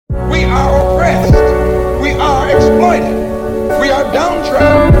oppressed. We are exploited. We are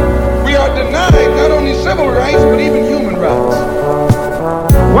downtrodden. We are denied not only civil rights, but even human rights.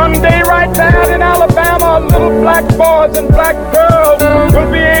 One day right there in Alabama, little black boys and black girls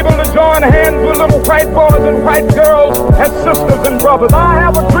will be able to join hands with little white boys and white girls as sisters and brothers. I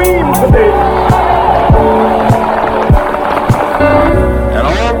have a dream today. And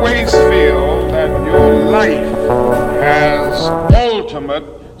always feel that your life has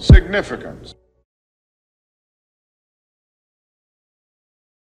ultimate significance.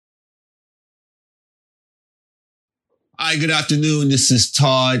 Hi, good afternoon. This is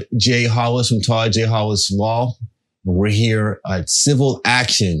Todd J. Hollis from Todd J. Hollis Law. We're here at Civil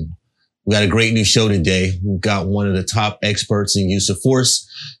Action. We got a great new show today. We've got one of the top experts in use of force.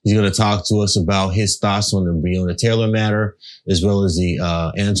 He's going to talk to us about his thoughts on the Breonna Taylor matter, as well as the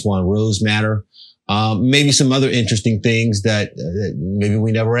Antoine Rose matter. Maybe some other interesting things that maybe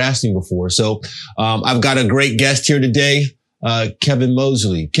we never asked him before. So I've got a great guest here today, Kevin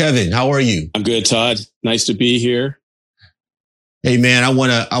Mosley. Kevin, how are you? I'm good, Todd. Nice to be here. Hey man, I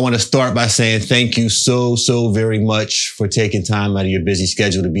want to start by saying thank you so very much for taking time out of your busy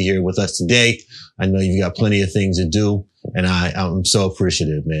schedule to be here with us today. I know you've got plenty of things to do, and I'm so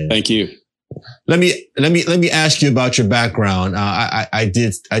appreciative, man. Thank you. Let me ask you about your background. I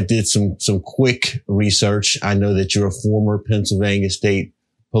did some quick research. I know that you're a former Pennsylvania State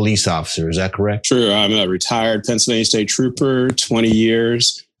police officer. Is that correct? True. I'm a retired Pennsylvania State trooper, 20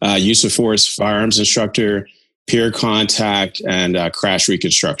 years, use of force, firearms instructor, peer contact, and crash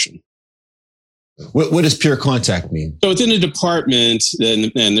reconstruction. What does peer contact mean? So within the department,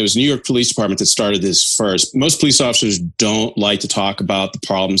 and there was a New York Police Department that started this first. Most police officers don't like to talk about the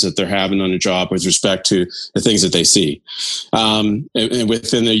problems that they're having on the job with respect to the things that they see. And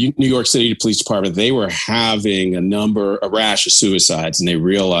within the New York City Police Department, they were having a rash of suicides, and they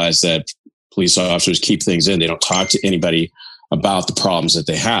realized that police officers keep things in. They don't talk to anybody about the problems that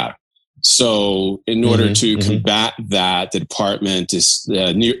they have. So in order to combat that, the department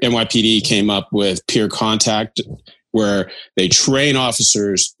NYPD came up with peer contact, where they train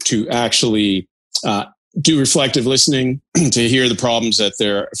officers to actually do reflective listening to hear the problems that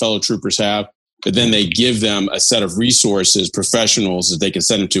their fellow troopers have. But then they give them a set of resources, professionals that they can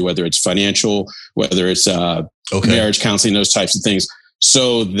send them to, whether it's financial, whether it's marriage counseling, those types of things,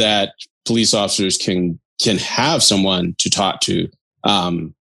 so that police officers can have someone to talk to,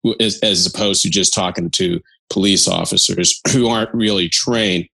 as opposed to just talking to police officers who aren't really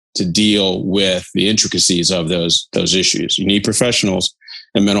trained to deal with the intricacies of those issues. You need professionals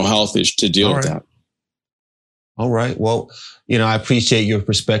and mental health issues to deal with that. All right. Well, I appreciate your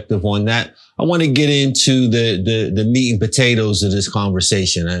perspective on that. I want to get into the meat and potatoes of this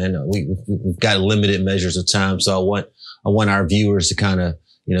conversation. And we've got limited measures of time, so I want our viewers to kind of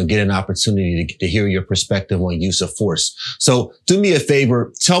get an opportunity to hear your perspective on use of force. So do me a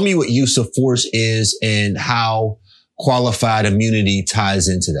favor, tell me what use of force is and how qualified immunity ties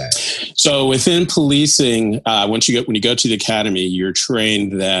into that. So within policing, when you go to the academy, you're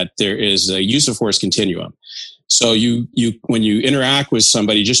trained that there is a use of force continuum. So when you interact with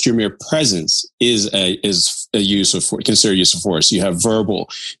somebody, just your mere presence is a use of force, considered use of force. You have verbal,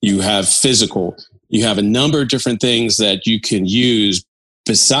 you have physical, you have a number of different things that you can use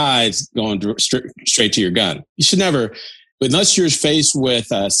besides going straight to your gun. You should never, unless you're faced with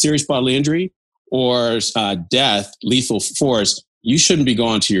serious bodily injury or death, lethal force, you shouldn't be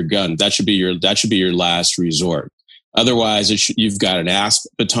going to your gun. That should be your last resort. Otherwise, you've got an ASP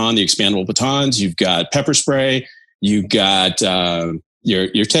baton, the expandable batons. You've got pepper spray. You've got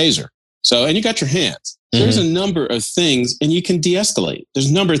your taser. And you got your hands. There's a number of things, and you can de-escalate.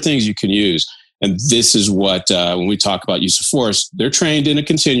 There's a number of things you can use. And this is what, when we talk about use of force, they're trained in a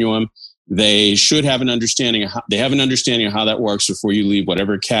continuum. They should have an understanding of how that works before you leave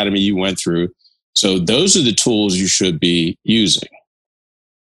whatever academy you went through. So those are the tools you should be using.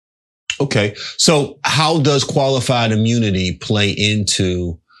 Okay. So how does qualified immunity play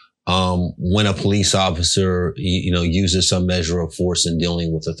into when a police officer, uses some measure of force in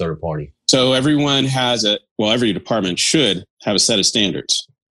dealing with a third party? So everyone every department should have a set of standards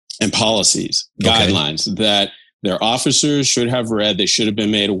and policies, guidelines that their officers should have read, they should have been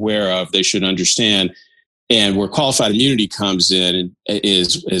made aware of, they should understand. And where qualified immunity comes in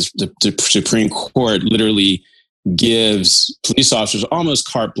is the Supreme Court literally gives police officers almost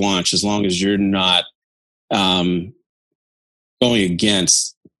carte blanche as long as you're not going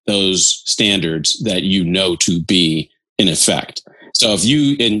against those standards that to be in effect. So if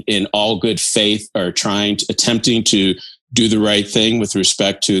you, in all good faith, are attempting to do the right thing with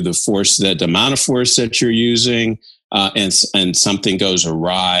respect to the amount of force that you're using, and something goes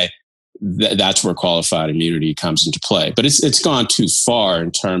awry, that's where qualified immunity comes into play. But it's gone too far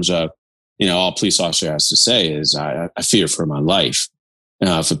in terms of, all police officer has to say is, I fear for my life.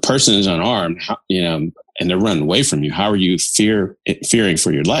 If a person is unarmed, and they're running away from you, how are you fearing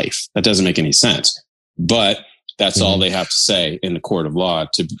for your life? That doesn't make any sense. But that's all they have to say in the court of law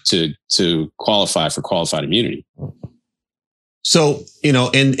to qualify for qualified immunity. So,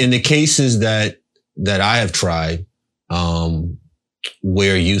 in the cases that I have tried,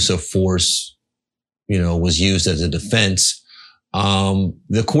 where use of force, was used as a defense,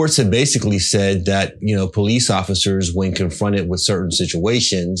 the courts have basically said that, police officers, when confronted with certain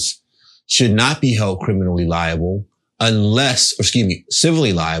situations, should not be held criminally liable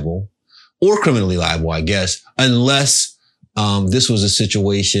civilly liable or criminally liable, I guess, unless this was a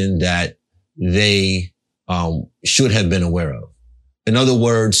situation that they should have been aware of. In other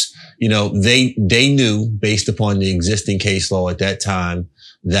words, they knew, based upon the existing case law at that time,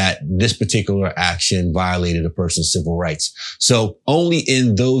 that this particular action violated a person's civil rights. So only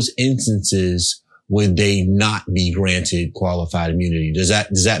in those instances would they not be granted qualified immunity. Does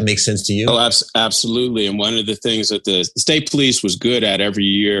that make sense to you? Oh, absolutely. And one of the things that the state police was good at every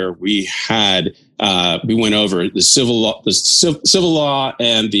year, we went over the civil law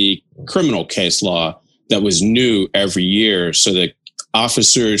and the criminal case law that was new every year, so that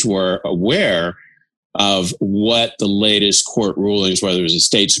officers were aware of what the latest court rulings, whether it was the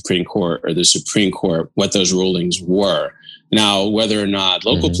state Supreme Court or the Supreme Court, what those rulings were. Now, whether or not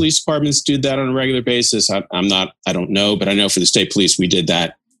local police departments do that on a regular basis, I don't know, but I know for the state police, we did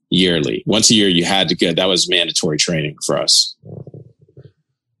that yearly. Once a year, you had to go. That was mandatory training for us.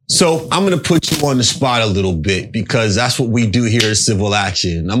 So I'm going to put you on the spot a little bit, because that's what we do here at Civil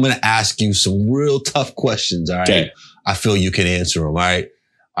Action. I'm going to ask you some real tough questions. All right. Okay. I feel you can answer them. All right.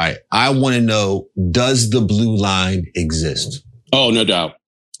 All right. I want to know, does the blue line exist? Oh, no doubt.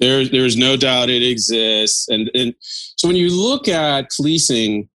 There's no doubt it exists. And so when you look at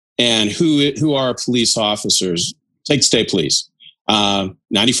policing and who are police officers, take state police,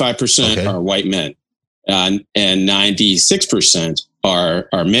 95% are white men, and 96%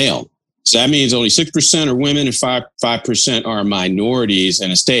 are male. So that means only 6% are women and 5% are minorities in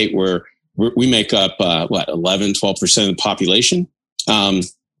a state where we make up, 11, 12% of the population.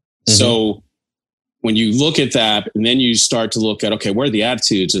 So when you look at that, and then you start to look at, okay, what are the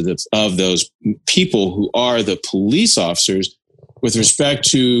attitudes of those people who are the police officers with respect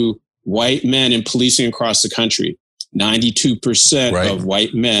to white men in policing across the country? 92% of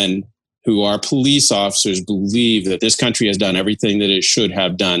white men who are police officers believe that this country has done everything that it should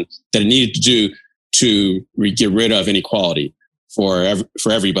have done, that it needed to do to get rid of inequality for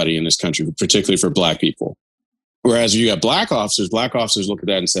everybody in this country, particularly for Black people. Whereas you have black officers look at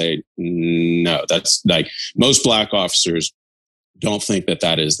that and say, no, that's like, most Black officers don't think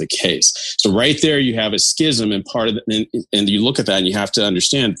that is the case. So right there, you have a schism, and part of it, and you look at that and you have to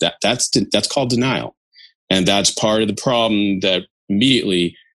understand that that's called denial. And that's part of the problem, that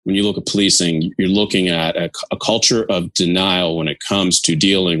immediately when you look at policing, you're looking at a culture of denial when it comes to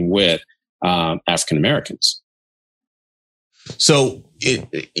dealing with African Americans. So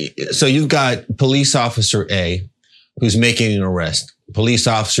you've got police officer A who's making an arrest. Police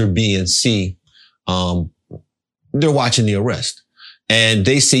officer B and C, they're watching the arrest. And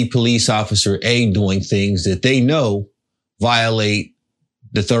they see police officer A doing things that they know violate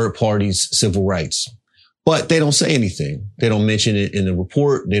the third party's civil rights. But they don't say anything. They don't mention it in the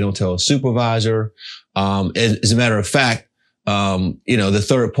report. They don't tell a supervisor. As a matter of fact, the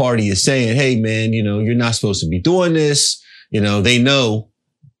third party is saying, hey, man, you're not supposed to be doing this. They know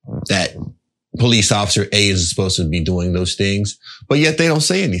that police officer A is supposed to be doing those things, but yet they don't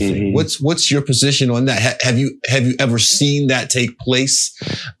say anything. What's your position on that? Have you ever seen that take place?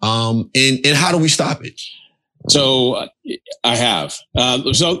 And how do we stop it? So I have.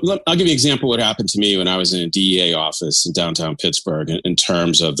 So I'll give you an example of what happened to me when I was in a DEA office in downtown Pittsburgh in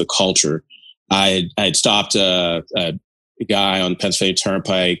terms of the culture. I had stopped a guy on the Pennsylvania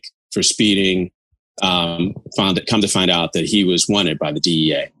Turnpike for speeding. Come to find out that he was wanted by the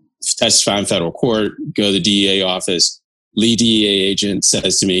DEA. Testify in federal court, go to the DEA office. Lead DEA agent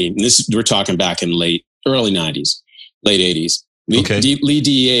says to me, and we're talking back in early 90s, late 80s. Lead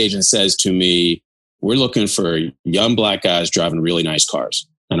DEA agent says to me, we're looking for young Black guys driving really nice cars.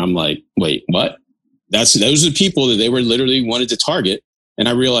 And I'm like, wait, what? Those are the people that they were literally wanted to target. And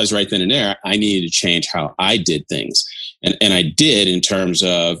I realized right then and there, I needed to change how I did things. And I did, in terms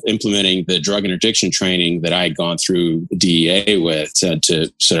of implementing the drug interdiction training that I had gone through the DEA with so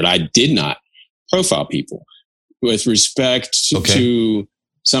that I did not profile people. With respect to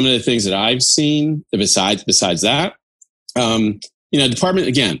some of the things that I've seen, besides that,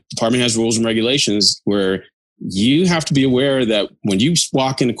 department has rules and regulations where you have to be aware that when you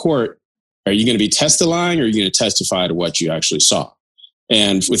walk into court, are you going to be testifying or are you going to testify to what you actually saw?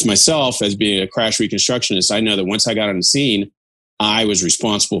 And with myself as being a crash reconstructionist, I know that once I got on the scene, I was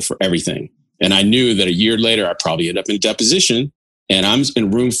responsible for everything. And I knew that a year later, I'd probably end up in a deposition and I'm in a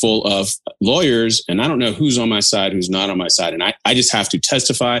room full of lawyers and I don't know who's on my side, who's not on my side. And I just have to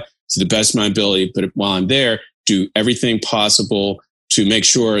testify to the best of my ability, but while I'm there, do everything possible to make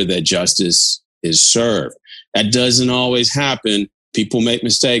sure that justice is served. That doesn't always happen. People make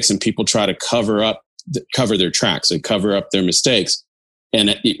mistakes and people try to cover their tracks and cover up their mistakes.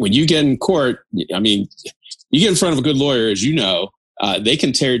 And when you get in court, I mean, you get in front of a good lawyer, as you know, they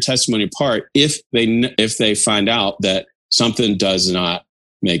can tear your testimony apart if they find out that something does not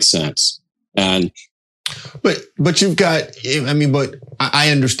make sense. And but you've got, I mean, but I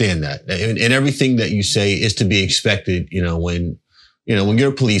understand that, and everything that you say is to be expected. When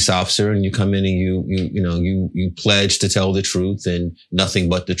you're a police officer and you come in and you pledge to tell the truth and nothing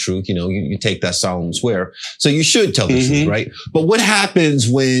but the truth, you take that solemn swear. So you should tell the truth, right? But what happens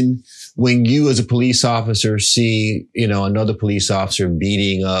when you as a police officer see, another police officer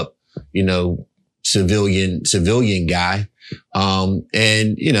beating up, civilian guy,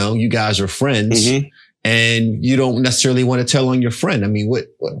 and you guys are friends. And you don't necessarily want to tell on your friend. I mean,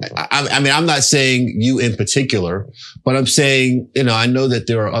 I'm not saying you in particular, but I'm saying, I know that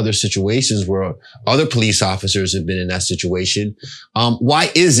there are other situations where other police officers have been in that situation. Why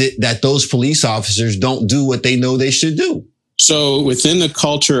is it that those police officers don't do what they know they should do? So within the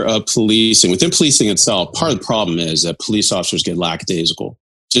culture of policing, within policing itself, part of the problem is that police officers get lackadaisical.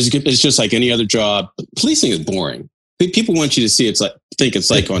 It's just like any other job. Policing is boring. People want you to see think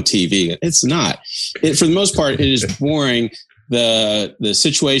it's like on TV. It's not. For the most part, it is boring. The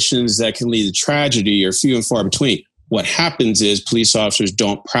situations that can lead to tragedy are few and far between. What happens is police officers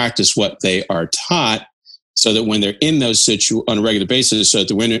don't practice what they are taught, so that when they're in those on a regular basis, so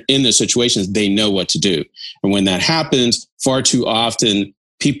that when they're in those situations, they know what to do. And when that happens, far too often,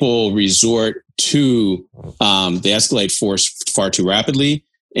 people resort to they escalate force far too rapidly.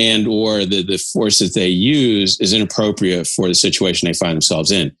 And or the force that they use is inappropriate for the situation they find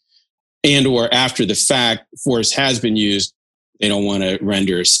themselves in. And or after the fact, force has been used, they don't want to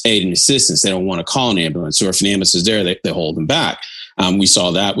render aid and assistance. They don't want to call an ambulance. Or if an ambulance is there, they hold them back. We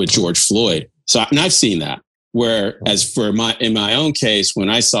saw that with George Floyd. And I've seen that. Whereas in my own case, when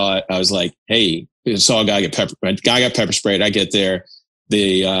I saw it, I was like, hey, I saw a guy got pepper sprayed. I get there.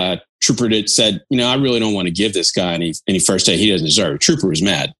 The trooper said, I really don't want to give this guy any first aid. He doesn't deserve it. Trooper was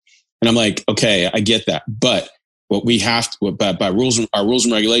mad. And I'm like, okay, I get that. But what we have to, by our rules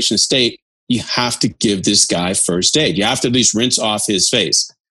and regulations state, you have to give this guy first aid. You have to at least rinse off his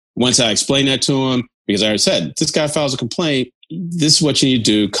face. Once I explained that to him, because I already said, this guy files a complaint, this is what you need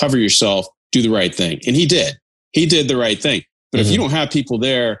to do. Cover yourself, do the right thing. And he did. He did the right thing. But if you don't have people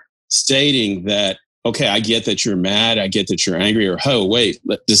there stating that, okay, I get that you're mad, I get that you're angry, or, oh, wait,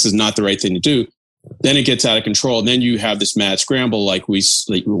 this is not the right thing to do, then it gets out of control. And then you have this mad scramble like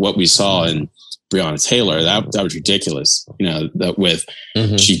what we saw in Breonna Taylor. That was ridiculous.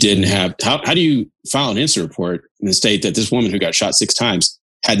 She didn't have, how do you file an incident report in the state that this woman who got shot 6 times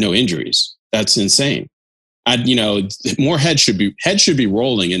had no injuries? That's insane. More heads should be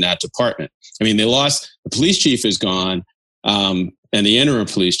rolling in that department. I mean, the police chief is gone. And the interim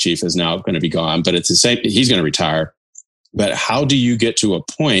police chief is now going to be gone, but it's the same. He's going to retire. But how do you get to a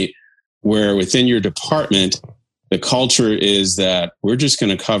point where within your department, the culture is that we're just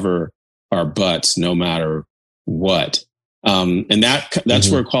going to cover our butts no matter what? And that's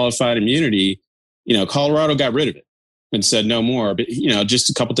where qualified immunity, Colorado got rid of it and said no more. But, just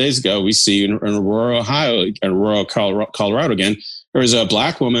a couple of days ago, we see in Aurora, Ohio, and Aurora, Colorado again, there was a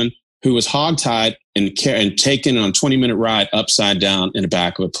black woman who was hogtied and taken on a 20-minute ride upside down in the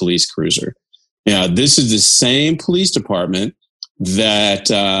back of a police cruiser. This is the same police department that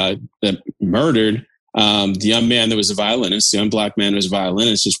murdered the young man that was a violinist, the young black man who was a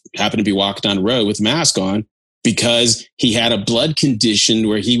violinist, just happened to be walking down the road with a mask on because he had a blood condition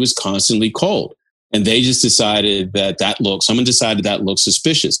where he was constantly cold. And they just decided someone decided that looked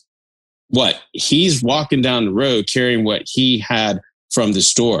suspicious. What? He's walking down the road carrying what he had from the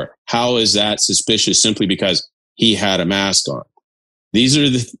store. How is that suspicious simply because he had a mask on? These are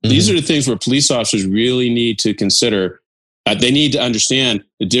the things where police officers really need to consider. They need to understand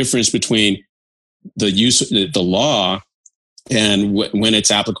the difference between the use of the law and when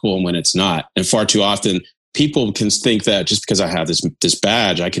it's applicable and when it's not. And far too often, people can think that just because I have this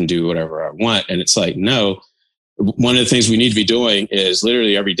badge, I can do whatever I want. And it's like, no. One of the things we need to be doing is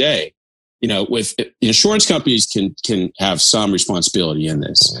literally every day with insurance companies can have some responsibility in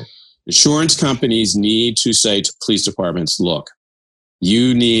this. Insurance companies need to say to police departments, look,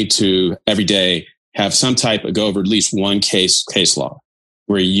 you need to every day have some type of go over at least one case law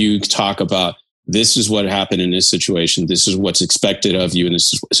where you talk about this is what happened in this situation. This is what's expected of you in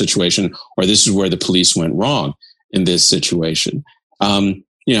this situation, or this is where the police went wrong in this situation.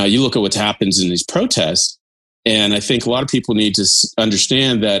 You look at what happens in these protests, and I think a lot of people need to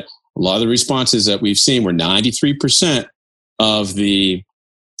understand that a lot of the responses that we've seen where 93% of the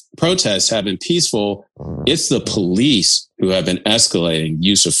protests have been peaceful. It's the police who have been escalating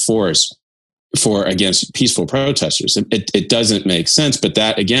use of force against peaceful protesters. It doesn't make sense. But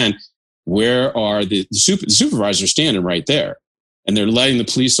that, again, where are the supervisors standing right there, and they're letting the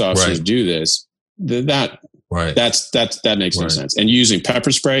police officers do this? That makes no sense. And using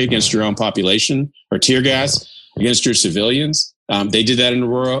pepper spray against your own population or tear gas against your civilians. They did that in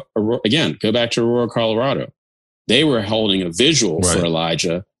Aurora. Again, go back to Aurora, Colorado. They were holding a visual for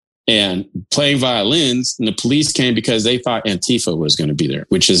Elijah and playing violins, and the police came because they thought Antifa was going to be there,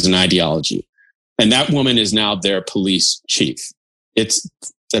 which is an ideology. And that woman is now their police chief.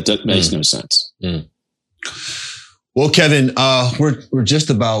 That makes no sense. Well, Kevin, we're just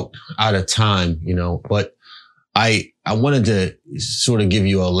about out of time, but I wanted to sort of give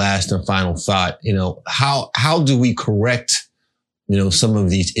you a last and final thought. How do we correct, some of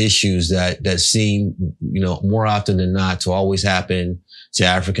these issues that seem, more often than not to always happen to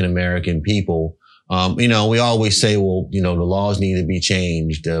African American people? We always say, well, the laws need to be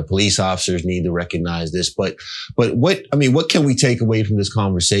changed. Police officers need to recognize this. But what can we take away from this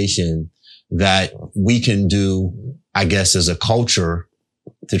conversation that we can do, I guess, as a culture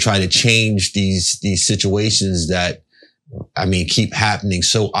to try to change these situations that, keep happening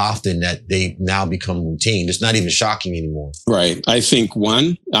so often that they now become routine? It's not even shocking anymore. Right. I think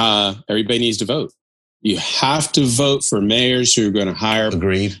everybody needs to vote. You have to vote for mayors who are going to hire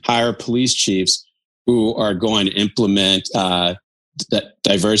police chiefs who are going to implement that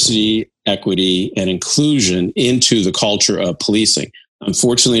diversity, equity, and inclusion into the culture of policing.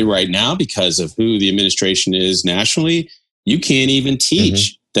 Unfortunately, right now, because of who the administration is nationally, you can't even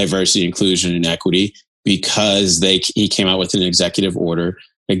teach diversity, inclusion, and equity because he came out with an executive order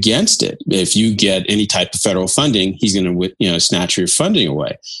against it. If you get any type of federal funding, he's going to snatch your funding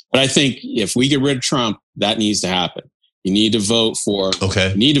away. But I think if we get rid of Trump, that needs to happen. You need to vote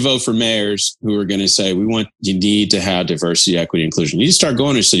for mayors who are going to say, you need to have diversity, equity, inclusion. You need to start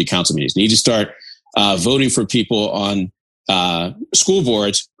going to city council meetings. You need to start voting for people on school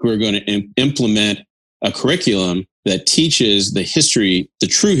boards who are going to implement a curriculum that teaches the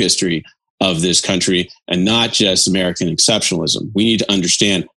true history of this country and not just American exceptionalism. We need to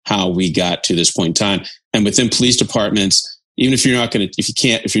understand how we got to this point in time. And within police departments, even if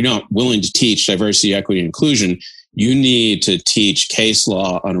you're not willing to teach diversity, equity, and inclusion, you need to teach case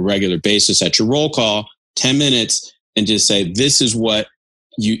law on a regular basis at your roll call, 10 minutes, and just say, this is what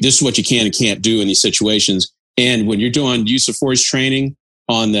you can and can't do in these situations. And when you're doing use of force training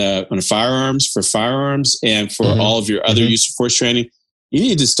on firearms and for all of your other use of force training, you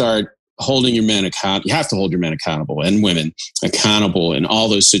need to start holding your men accountable. You have to hold your men accountable and women accountable in all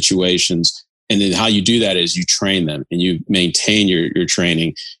those situations. And then how you do that is you train them and you maintain your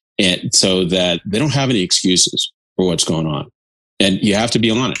training, and so that they don't have any excuses for what's going on. And you have to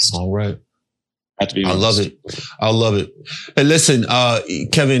be honest. All right. I love it. Hey, listen,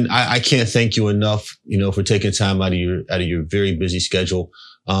 Kevin, I can't thank you enough, for taking time out of your very busy schedule.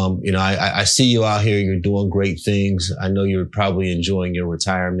 I see you out here. You're doing great things. I know you're probably enjoying your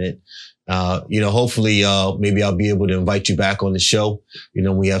retirement. Hopefully, maybe I'll be able to invite you back on the show.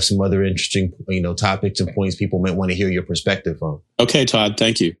 We have some other interesting, topics and points people might want to hear your perspective on. Okay, Todd.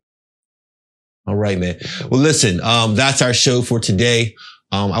 Thank you. All right, man. Well, listen, that's our show for today.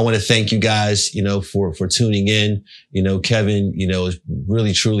 I want to thank you guys, for tuning in. Kevin, is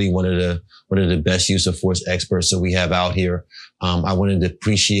really, truly one of the best use of force experts that we have out here. I wanted to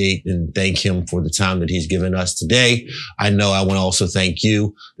appreciate and thank him for the time that he's given us today. I know I want to also thank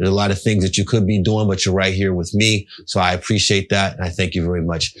you. There's a lot of things that you could be doing, but you're right here with me. So I appreciate that. And I thank you very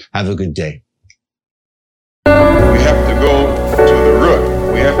much. Have a good day. We have to go to the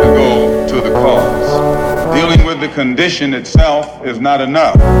root. We have to go to the cause. Dealing with the condition itself is not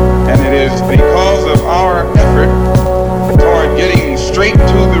enough. And it is because of our effort toward getting straight to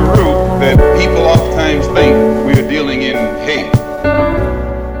the root that people oftentimes think we are dealing in hate.